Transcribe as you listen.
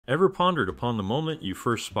Ever pondered upon the moment you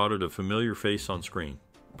first spotted a familiar face on screen?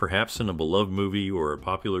 Perhaps in a beloved movie or a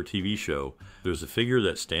popular TV show, there's a figure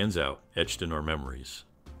that stands out, etched in our memories.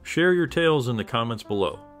 Share your tales in the comments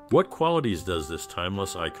below. What qualities does this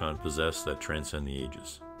timeless icon possess that transcend the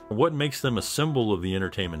ages? What makes them a symbol of the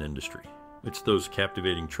entertainment industry? It's those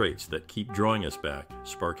captivating traits that keep drawing us back,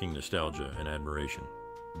 sparking nostalgia and admiration.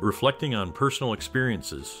 Reflecting on personal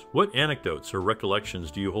experiences, what anecdotes or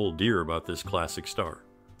recollections do you hold dear about this classic star?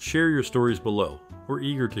 Share your stories below. We're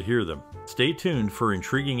eager to hear them. Stay tuned for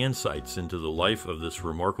intriguing insights into the life of this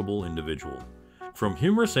remarkable individual. From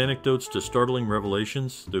humorous anecdotes to startling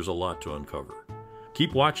revelations, there's a lot to uncover.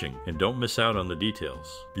 Keep watching and don't miss out on the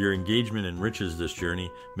details. Your engagement enriches this journey,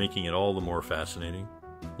 making it all the more fascinating.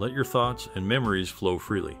 Let your thoughts and memories flow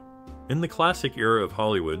freely. In the classic era of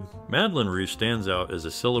Hollywood, Madlyn Rhue stands out as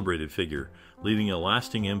a celebrated figure, leaving a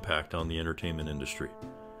lasting impact on the entertainment industry.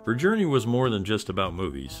 Her journey was more than just about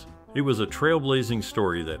movies. It was a trailblazing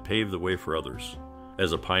story that paved the way for others.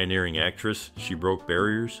 As a pioneering actress, she broke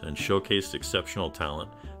barriers and showcased exceptional talent,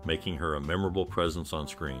 making her a memorable presence on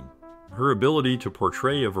screen. Her ability to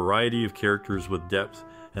portray a variety of characters with depth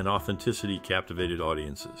and authenticity captivated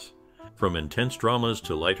audiences. From intense dramas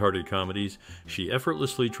to lighthearted comedies, she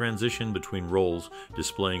effortlessly transitioned between roles,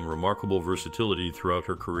 displaying remarkable versatility throughout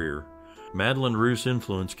her career. Madlyn Rhue's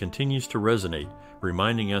influence continues to resonate,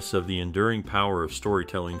 reminding us of the enduring power of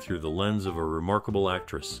storytelling through the lens of a remarkable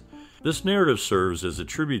actress. This narrative serves as a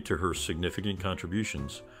tribute to her significant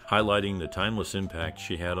contributions, highlighting the timeless impact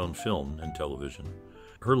she had on film and television.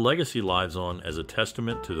 Her legacy lives on as a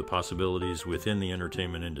testament to the possibilities within the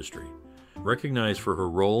entertainment industry. Recognized for her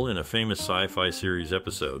role in a famous sci-fi series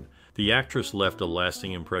episode, the actress left a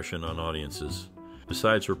lasting impression on audiences.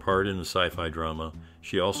 Besides her part in the sci-fi drama,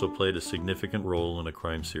 she also played a significant role in a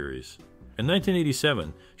crime series. In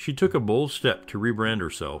 1987, she took a bold step to rebrand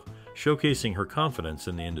herself, showcasing her confidence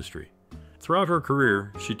in the industry. Throughout her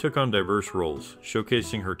career, she took on diverse roles,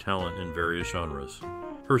 showcasing her talent in various genres.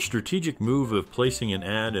 Her strategic move of placing an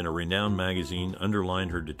ad in a renowned magazine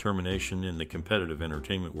underlined her determination in the competitive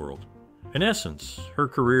entertainment world. In essence, her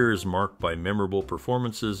career is marked by memorable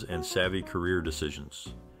performances and savvy career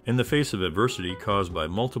decisions. In the face of adversity caused by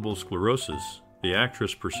multiple sclerosis, the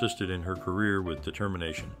actress persisted in her career with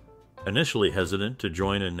determination. Initially hesitant to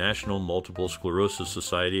join a national multiple sclerosis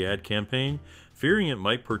society ad campaign, fearing it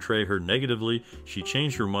might portray her negatively, she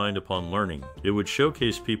changed her mind upon learning it would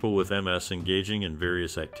showcase people with MS engaging in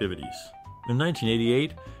various activities. In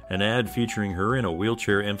 1988, an ad featuring her in a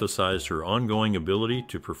wheelchair emphasized her ongoing ability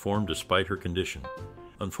to perform despite her condition.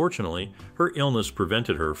 Unfortunately, her illness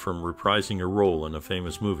prevented her from reprising a role in a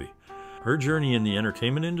famous movie. Her journey in the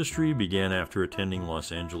entertainment industry began after attending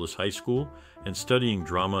Los Angeles High School and studying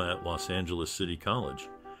drama at Los Angeles City College.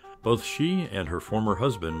 Both she and her former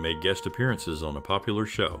husband made guest appearances on a popular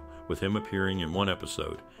show, with him appearing in one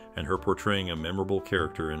episode and her portraying a memorable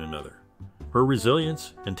character in another. Her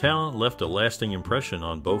resilience and talent left a lasting impression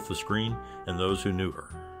on both the screen and those who knew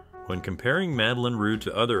her. When comparing Madlyn Rhue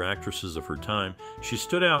to other actresses of her time, she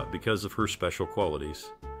stood out because of her special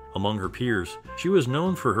qualities. Among her peers, she was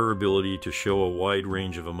known for her ability to show a wide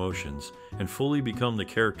range of emotions and fully become the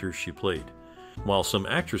characters she played. While some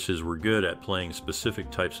actresses were good at playing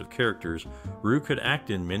specific types of characters, Rhue could act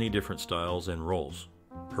in many different styles and roles.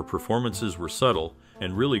 Her performances were subtle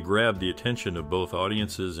and really grabbed the attention of both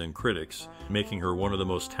audiences and critics, making her one of the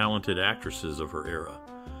most talented actresses of her era.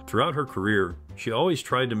 Throughout her career, she always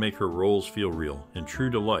tried to make her roles feel real and true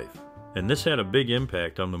to life, and this had a big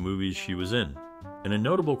impact on the movies she was in. In a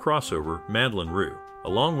notable crossover, Madlyn Rhue,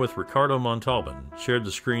 along with Ricardo Montalban, shared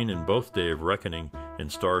the screen in both Day of Reckoning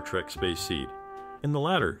and Star Trek Space Seed. In the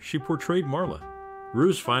latter, she portrayed Marla.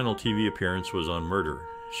 Rhue's final TV appearance was on Murder,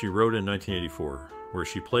 she wrote in 1984, where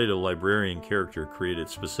she played a librarian character created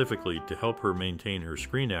specifically to help her maintain her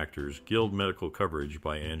Screen Actors Guild medical coverage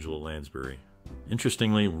by Angela Lansbury.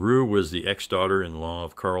 Interestingly, Rhue was the ex-daughter-in-law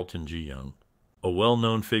of Carlton G. Young. A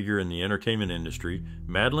well-known figure in the entertainment industry,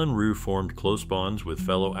 Madlyn Rhue formed close bonds with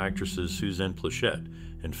fellow actresses Suzanne Pleshette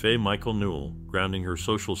and Faye Michael Newell, grounding her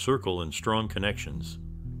social circle in strong connections.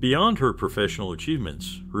 Beyond her professional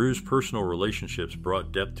achievements, Rhue's personal relationships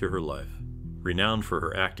brought depth to her life. Renowned for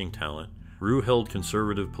her acting talent, Rhue held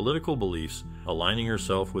conservative political beliefs, aligning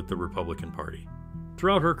herself with the Republican Party.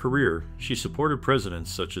 Throughout her career, she supported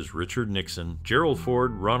presidents such as Richard Nixon, Gerald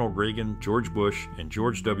Ford, Ronald Reagan, George Bush, and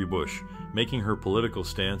George W. Bush, making her political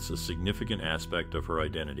stance a significant aspect of her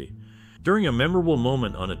identity. During a memorable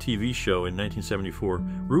moment on a TV show in 1974,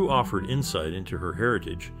 Rhue offered insight into her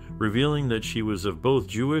heritage, revealing that she was of both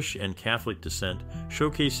Jewish and Catholic descent,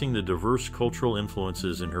 showcasing the diverse cultural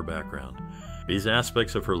influences in her background. These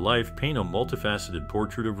aspects of her life paint a multifaceted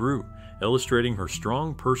portrait of Rhue, illustrating her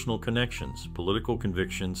strong personal connections, political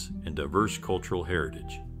convictions, and diverse cultural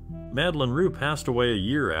heritage. Madlyn Rhue passed away a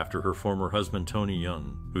year after her former husband Tony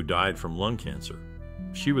Young, who died from lung cancer.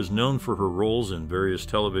 She was known for her roles in various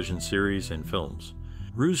television series and films.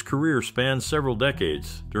 Rhue's career spanned several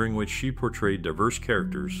decades, during which she portrayed diverse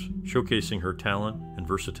characters, showcasing her talent and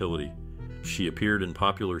versatility. She appeared in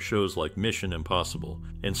popular shows like Mission Impossible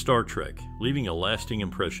and Star Trek, leaving a lasting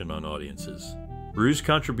impression on audiences. Rhue's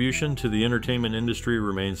contribution to the entertainment industry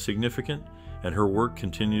remains significant, and her work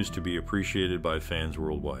continues to be appreciated by fans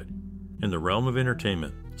worldwide. In the realm of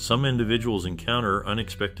entertainment, some individuals encounter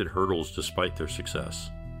unexpected hurdles despite their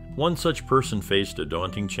success. One such person faced a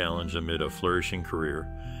daunting challenge amid a flourishing career.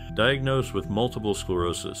 Diagnosed with multiple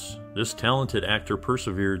sclerosis, this talented actor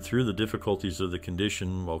persevered through the difficulties of the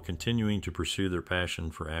condition while continuing to pursue their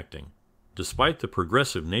passion for acting. Despite the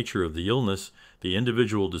progressive nature of the illness, the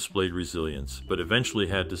individual displayed resilience, but eventually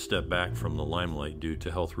had to step back from the limelight due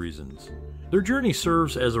to health reasons. Their journey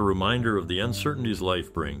serves as a reminder of the uncertainties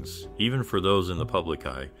life brings, even for those in the public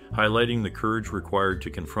eye, highlighting the courage required to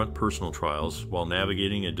confront personal trials while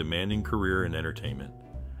navigating a demanding career in entertainment.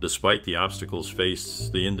 Despite the obstacles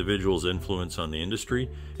faced, the individual's influence on the industry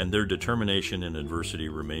and their determination in adversity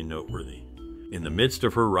remain noteworthy. In the midst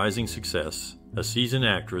of her rising success, a seasoned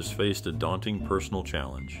actress faced a daunting personal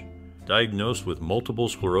challenge. Diagnosed with multiple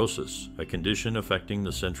sclerosis, a condition affecting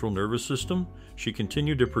the central nervous system, she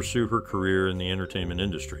continued to pursue her career in the entertainment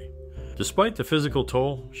industry. Despite the physical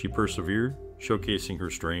toll, she persevered, showcasing her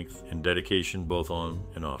strength and dedication both on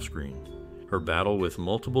and off screen. Her battle with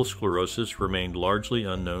multiple sclerosis remained largely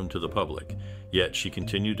unknown to the public, yet she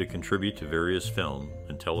continued to contribute to various film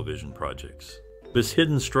and television projects. This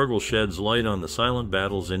hidden struggle sheds light on the silent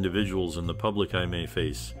battles individuals in the public eye may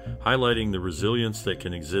face, highlighting the resilience that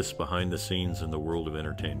can exist behind the scenes in the world of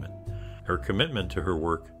entertainment. Her commitment to her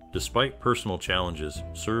work, despite personal challenges,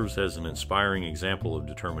 serves as an inspiring example of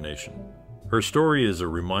determination. Her story is a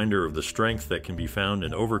reminder of the strength that can be found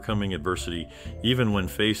in overcoming adversity, even when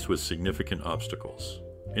faced with significant obstacles.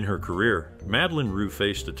 In her career, Madlyn Rhue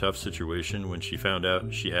faced a tough situation when she found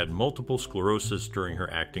out she had multiple sclerosis during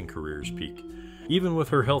her acting career's peak. Even with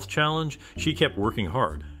her health challenge, she kept working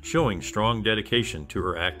hard, showing strong dedication to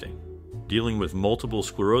her acting. Dealing with multiple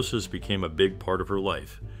sclerosis became a big part of her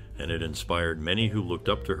life, and it inspired many who looked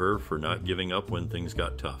up to her for not giving up when things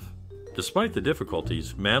got tough. Despite the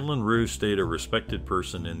difficulties, Madlyn Rhue stayed a respected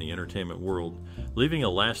person in the entertainment world, leaving a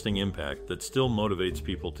lasting impact that still motivates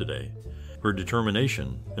people today. Her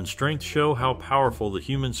determination and strength show how powerful the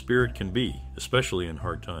human spirit can be, especially in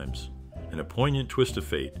hard times. In a poignant twist of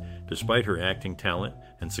fate, despite her acting talent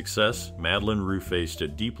and success, Madlyn Rhue faced a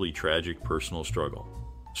deeply tragic personal struggle.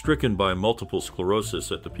 Stricken by multiple sclerosis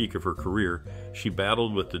at the peak of her career, she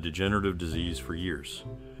battled with the degenerative disease for years.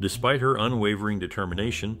 Despite her unwavering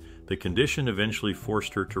determination, the condition eventually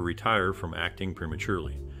forced her to retire from acting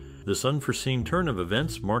prematurely. This unforeseen turn of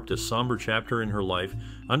events marked a somber chapter in her life,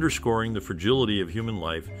 underscoring the fragility of human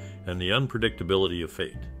life and the unpredictability of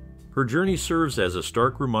fate. Her journey serves as a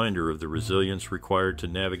stark reminder of the resilience required to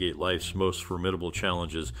navigate life's most formidable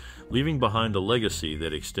challenges, leaving behind a legacy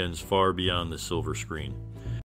that extends far beyond the silver screen.